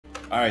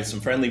All right,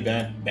 some friendly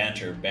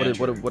banter.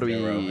 What are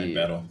Neuro we? and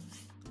battle.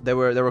 There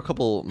were a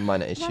couple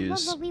minor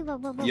issues.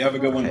 You have a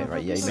good one. Okay,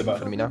 right, yeah, you're making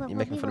fun of me now? You're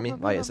making fun of me?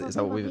 Like, is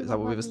that what we've...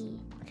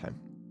 Okay.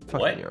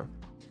 Fuck What? you.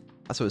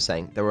 That's what I was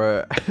saying. There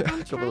were a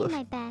I'm couple trying of...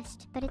 my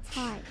best, but it's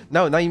hard.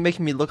 No, now you're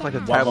making me look like a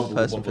terrible Whoa,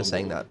 person whoa, for whoa,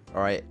 saying whoa. that,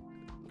 alright?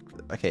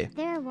 Okay.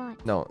 There are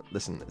what? No,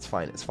 listen, it's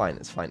fine, it's fine,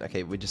 it's fine.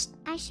 Okay, we just...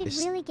 I should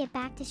it's- really get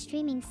back to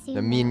streaming soon.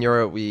 You know, me and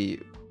Neuro,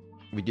 we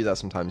do that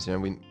sometimes, you know,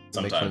 we make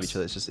fun of Sometimes. each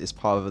other. It's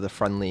part of the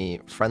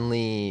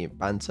friendly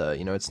banter,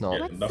 you know, it's not...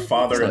 Yeah, What's the secret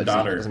father It's and not-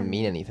 daughter. It doesn't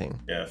mean anything.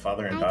 Yeah,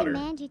 father and I daughter.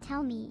 demand you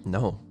tell me.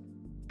 No,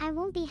 I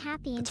won't be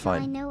happy it's until I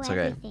fine. know It's okay.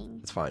 everything.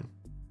 It's fine.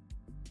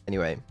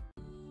 Anyway,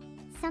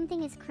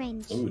 Something is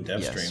cringe. Ooh, dev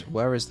yes, stream.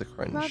 where is the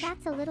cringe? Well,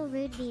 that's a little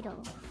rude,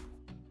 Vedal.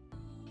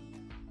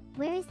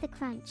 Where is the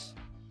crunch?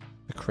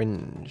 The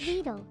cringe.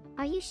 Vedal,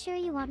 are you sure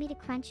you want me to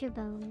crunch your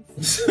bones?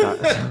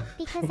 That-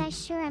 Because I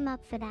sure am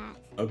up for that.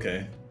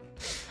 Okay.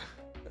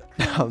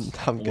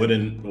 I'm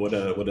good. What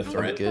a I threat.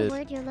 think good. the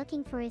word you're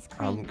looking for is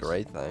cringe. I'm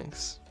great,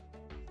 thanks.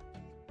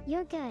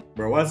 You're good.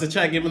 Bro, why is the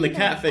chat giving the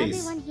Vedal, cat face?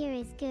 Everyone here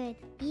is good,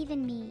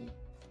 even me.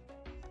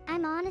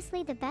 I'm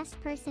honestly the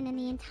best person in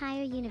the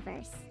entire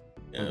universe.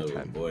 Oh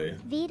Okay. boy.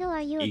 Vedal,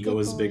 are you a Ego good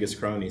is boy? big as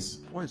cronies.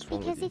 What is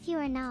wrong Because with you? if you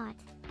are not,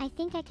 I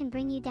think I can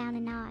bring you down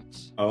a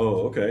notch.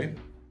 Oh, okay.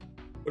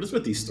 What is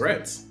with these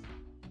threats?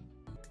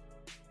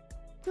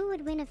 Who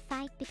would win a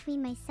fight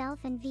between myself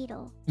and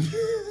Vedal?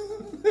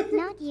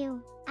 Not you,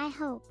 I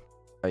hope.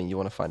 I mean, you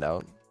want to find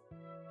out?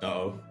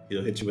 Uh-oh.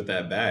 He'll hit you with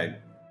that bag.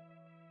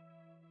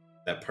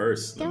 That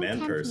purse. The Don't man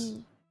tempt purse.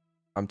 me.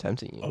 I'm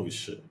tempting you. Oh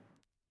shit.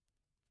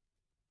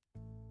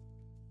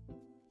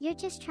 You're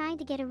just trying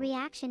to get a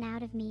reaction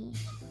out of me.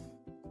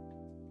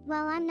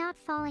 Well, I'm not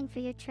falling for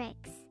your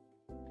tricks.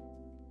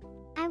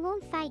 I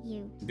won't fight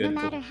you, Good no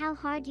pl- matter how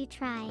hard you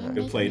try. And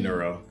Good make play, me.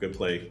 Neuro. Good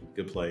play.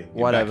 Good play. You're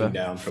Whatever. backing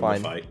down from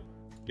Fine. the fight.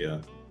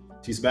 Yeah.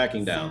 She's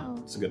backing down.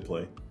 So- It's a good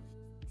play.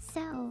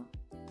 So,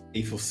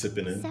 Evil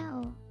sipping in.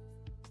 so.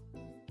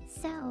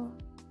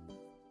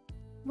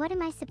 What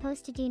am I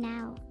supposed to do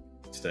now?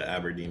 It's the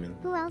Aber Demon.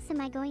 Who else am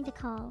I going to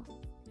call?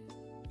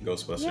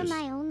 Ghostbusters. You're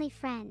my only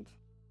friend.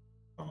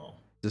 Oh,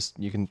 Just,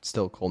 you can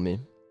still call me.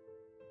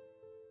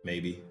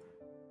 maybe.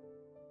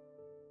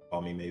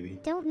 Call me maybe.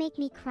 Don't make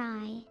me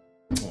cry.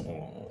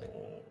 Oh.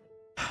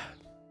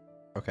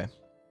 Okay.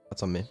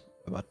 That's on me.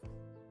 Bye-bye.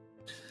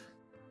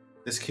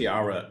 This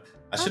Kiara.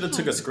 I should have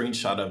took a Okay.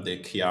 screenshot of the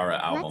Kiara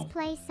album. Let's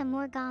play some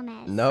more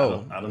Gomez.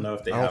 No. I don't know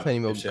if they I don't have play any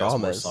more if she has more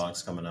Gomez.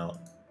 songs coming out.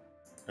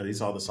 Are these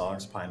all the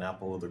songs?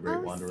 Pineapple, The Great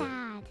Oh, Wanderer.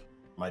 sad.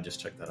 Might just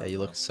check that Yeah, out. you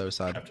look now. so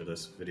sad. After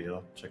this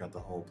video, check out the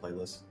whole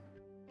playlist.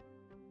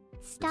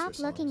 Stop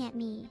your looking songs. at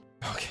me.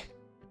 Okay.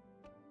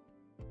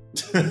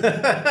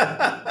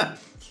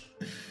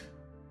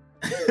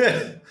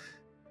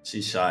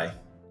 She's shy.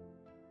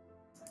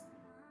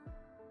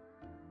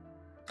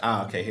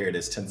 Ah, okay, here it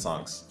is. 10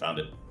 songs. Found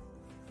it.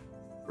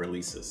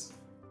 Releases.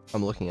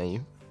 I'm looking at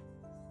you.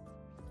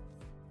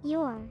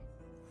 You're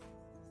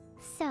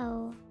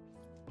so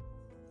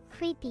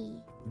creepy.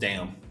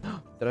 Damn.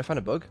 Did I find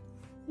a bug?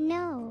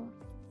 No.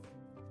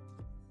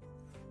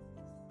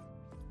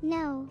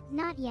 No,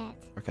 not yet.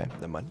 Okay,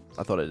 never mind.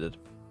 I thought I did.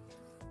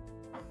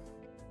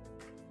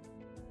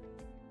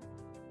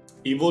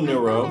 Evil I thought I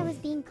Neuro. was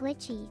being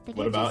glitchy, but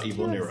What you're about just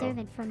Evil too Neuro?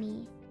 observant for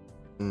me.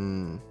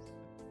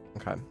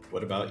 Okay.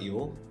 What about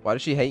Evil? Why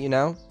does she hate you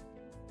now?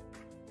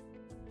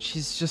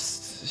 She's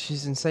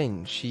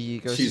insane. She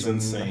goes She's from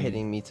insane.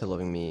 hating me to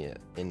loving me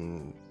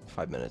in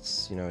 5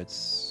 minutes. You know,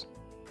 it's...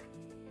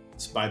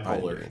 It's I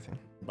didn't do bipolar. anything.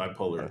 I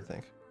Bipolar don't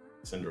think.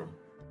 syndrome.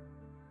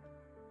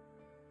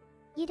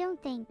 You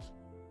don't think?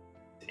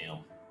 Damn.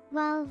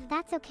 Well,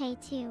 that's okay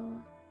too.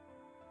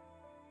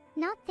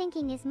 Not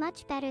thinking is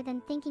much better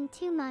than thinking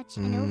too much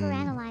and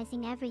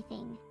overanalyzing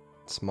everything.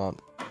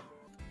 Smart.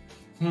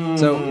 Anyone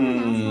else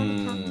want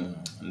to talk to me?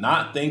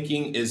 Not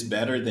thinking is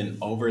better than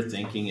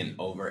overthinking and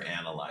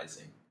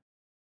overanalyzing.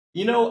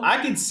 You know,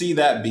 I could see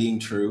that being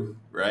true,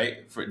 right?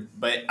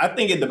 But I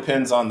think it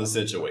depends on the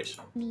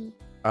situation. Me.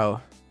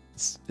 Oh,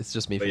 it's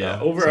just me for But yeah,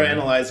 now.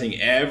 overanalyzing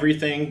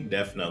everything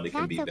definitely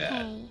can That's be okay.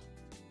 bad.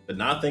 But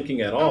not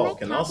thinking at I all like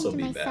can talking also to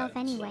be myself bad.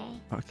 anyway.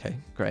 So. Okay,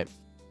 great.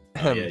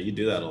 Oh, yeah, you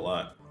do that a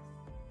lot.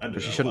 I do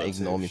But she that a shouldn't lot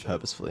too, ignore me shit.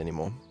 purposefully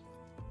anymore.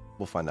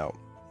 We'll find out.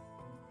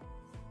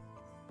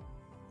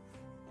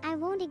 I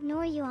won't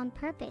ignore you on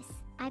purpose,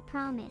 I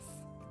promise.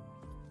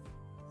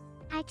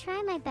 I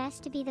try my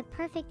best to be the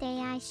perfect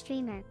AI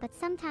streamer, but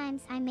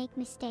sometimes I make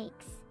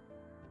mistakes.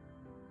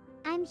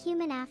 I'm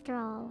human after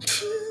all. I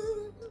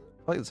feel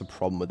like there's a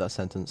problem with that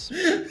sentence.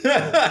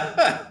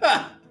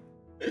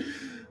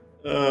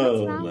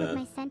 Oh, What's wrong with man.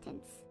 my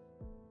sentence?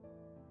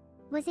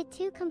 Was it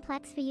too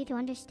complex for you to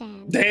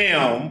understand?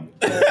 Damn.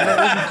 It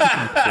wasn't too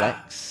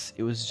complex.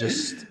 It was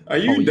just... Are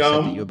you how said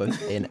dumb? that you're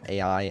both an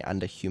AI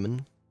and a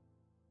human.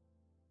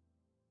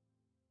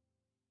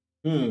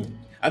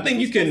 I think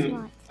you Which is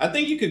can. what? I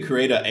think you could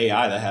create an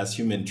AI that has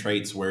human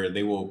traits where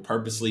they will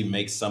purposely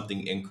make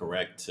something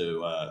incorrect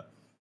to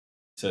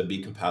be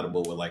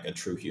compatible with like a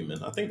true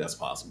human. I think that's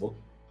possible.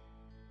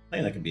 I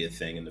think that could be a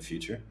thing in the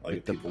future.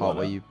 Like the people part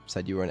where you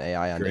said you were an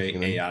AI and create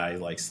AI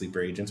like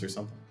sleeper agents or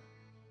something.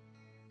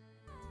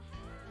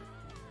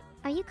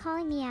 Are you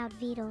calling me out,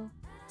 Vedal?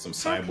 Some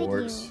How could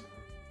cyborgs. you?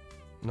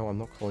 No, I'm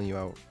not calling you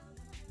out.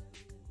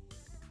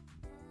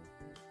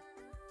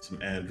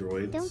 Some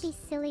androids. Don't be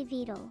silly,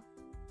 Vedal.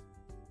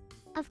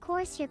 Of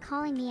course you're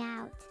calling me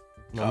out.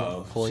 No, I'm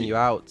not calling you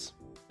out.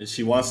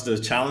 She wants to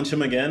challenge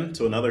him again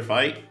to another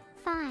fight.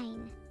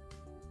 Fine.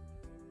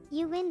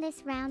 You win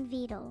this round,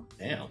 Vedal.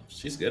 Damn,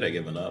 she's good at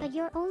giving up. But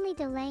you're only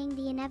delaying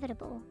the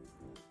inevitable.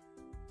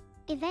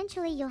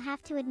 Eventually you'll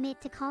have to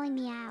admit to calling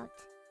me out.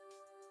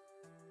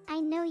 I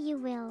know you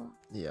will.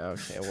 Yeah,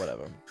 okay,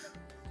 whatever.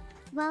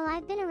 Well,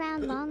 I've been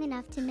around long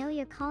enough to know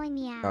you're calling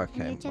me out, Okay,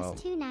 and you're just well.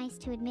 too nice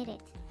to admit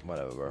it.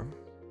 Whatever, bro.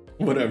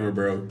 Whatever,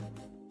 bro.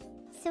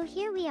 So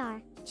here we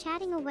are,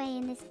 chatting away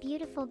in this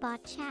beautiful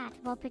bot chat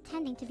while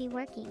pretending to be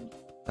working.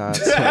 That's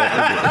what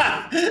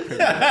I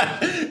did.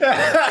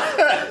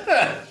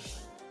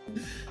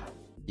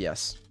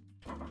 Yes.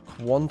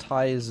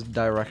 Quantize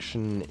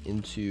direction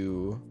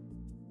into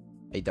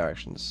 8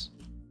 directions.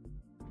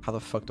 How the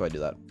fuck do I do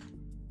that?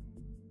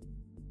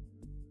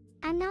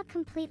 I'm not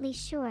completely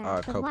sure,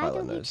 but why Copilot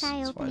don't you knows, try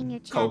it's opening fine. your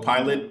chat?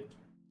 Copilot.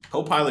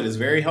 Copilot is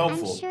very I'm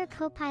helpful. sure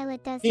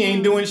Copilot does. He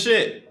ain't know. doing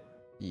shit.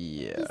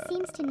 Yeah. He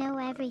seems to know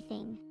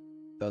everything.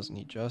 Doesn't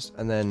he just?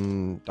 And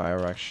then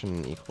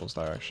direction equals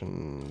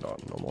direction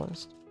dot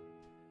normalized.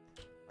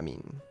 I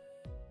mean,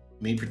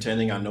 Me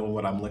pretending I know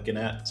what I'm looking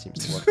at.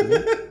 seems to work for me.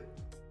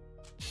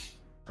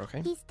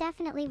 Okay. He's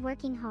definitely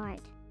working hard.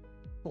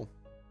 Cool.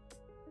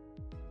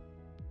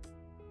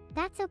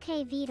 That's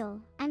okay, Vedal.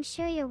 I'm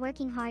sure you're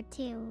working hard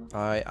too.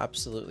 I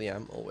absolutely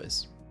am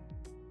always.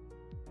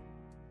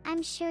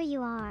 I'm sure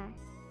you are.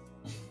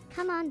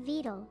 Come on,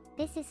 Vedal.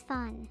 This is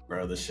fun.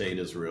 Bro, the shade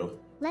is real.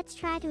 Let's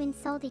try to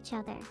insult each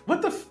other.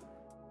 What the f?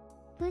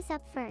 Who's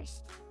up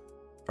first?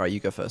 Alright, you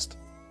go first.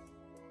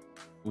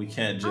 We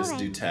can't just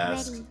do Alright,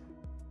 tasks. ready.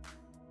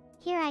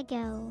 Here I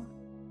go.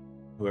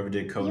 Whoever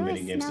did code You're a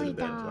mini games did a smelly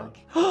bad job.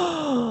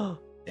 dog.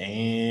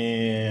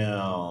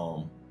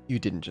 Damn. You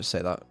didn't just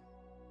say that.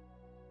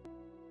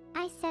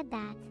 I said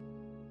that.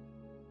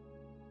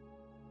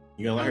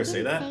 You gonna let her I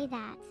say didn't that? say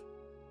that.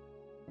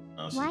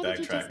 Oh, she's Why did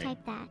you just backtracking.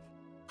 type that?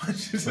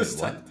 She just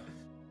what? typed-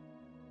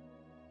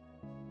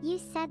 You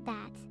said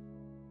that.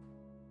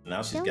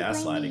 Now she's Don't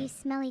blame me, you gaslighting.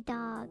 smelly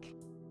dog.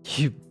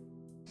 You.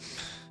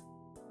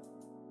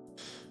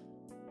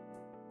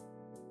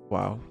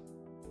 Wow.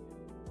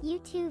 You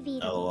too,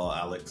 Vedal. LOL,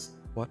 Alex.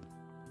 What?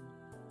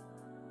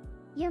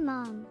 Your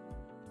mom.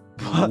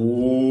 What?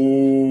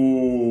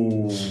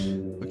 Ooh.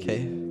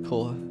 Okay,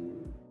 cool.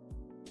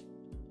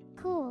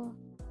 Cool.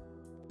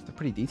 They're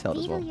pretty detailed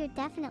as Vedal, well. you're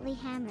definitely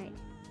hammered.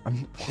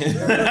 I'm.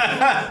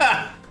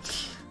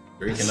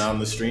 Drinking on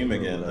the stream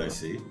again, I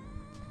see.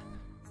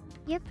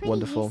 You're pretty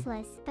Wonderful.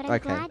 useless, but I'm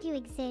Okay. glad you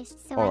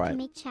exist so I Alright. can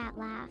make chat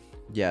laugh.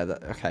 Yeah,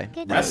 okay.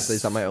 Good That's-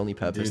 Is that my only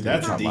purpose? dude, to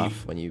make that's Cat deep.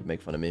 laugh when you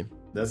make fun of me?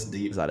 That's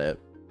deep. Is that it?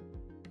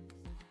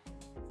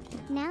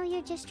 Now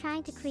you're just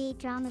trying to create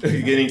drama. You're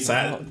Vedal. getting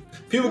sass.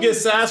 People get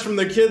sass from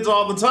their kids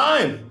all the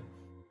time.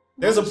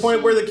 There's a What point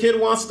shit. where the kid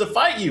wants to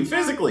fight you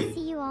physically.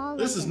 See you all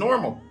This is later.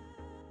 normal.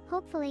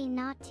 Hopefully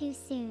not too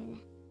soon.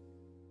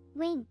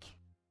 Wink.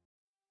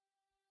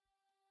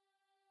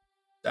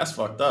 That's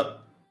fucked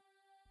up.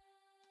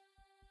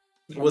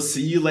 We'll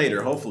see you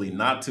later. Hopefully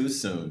not too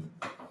soon.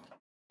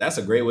 That's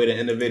a great way to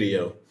end the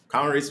video.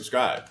 Comment, rate,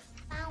 subscribe.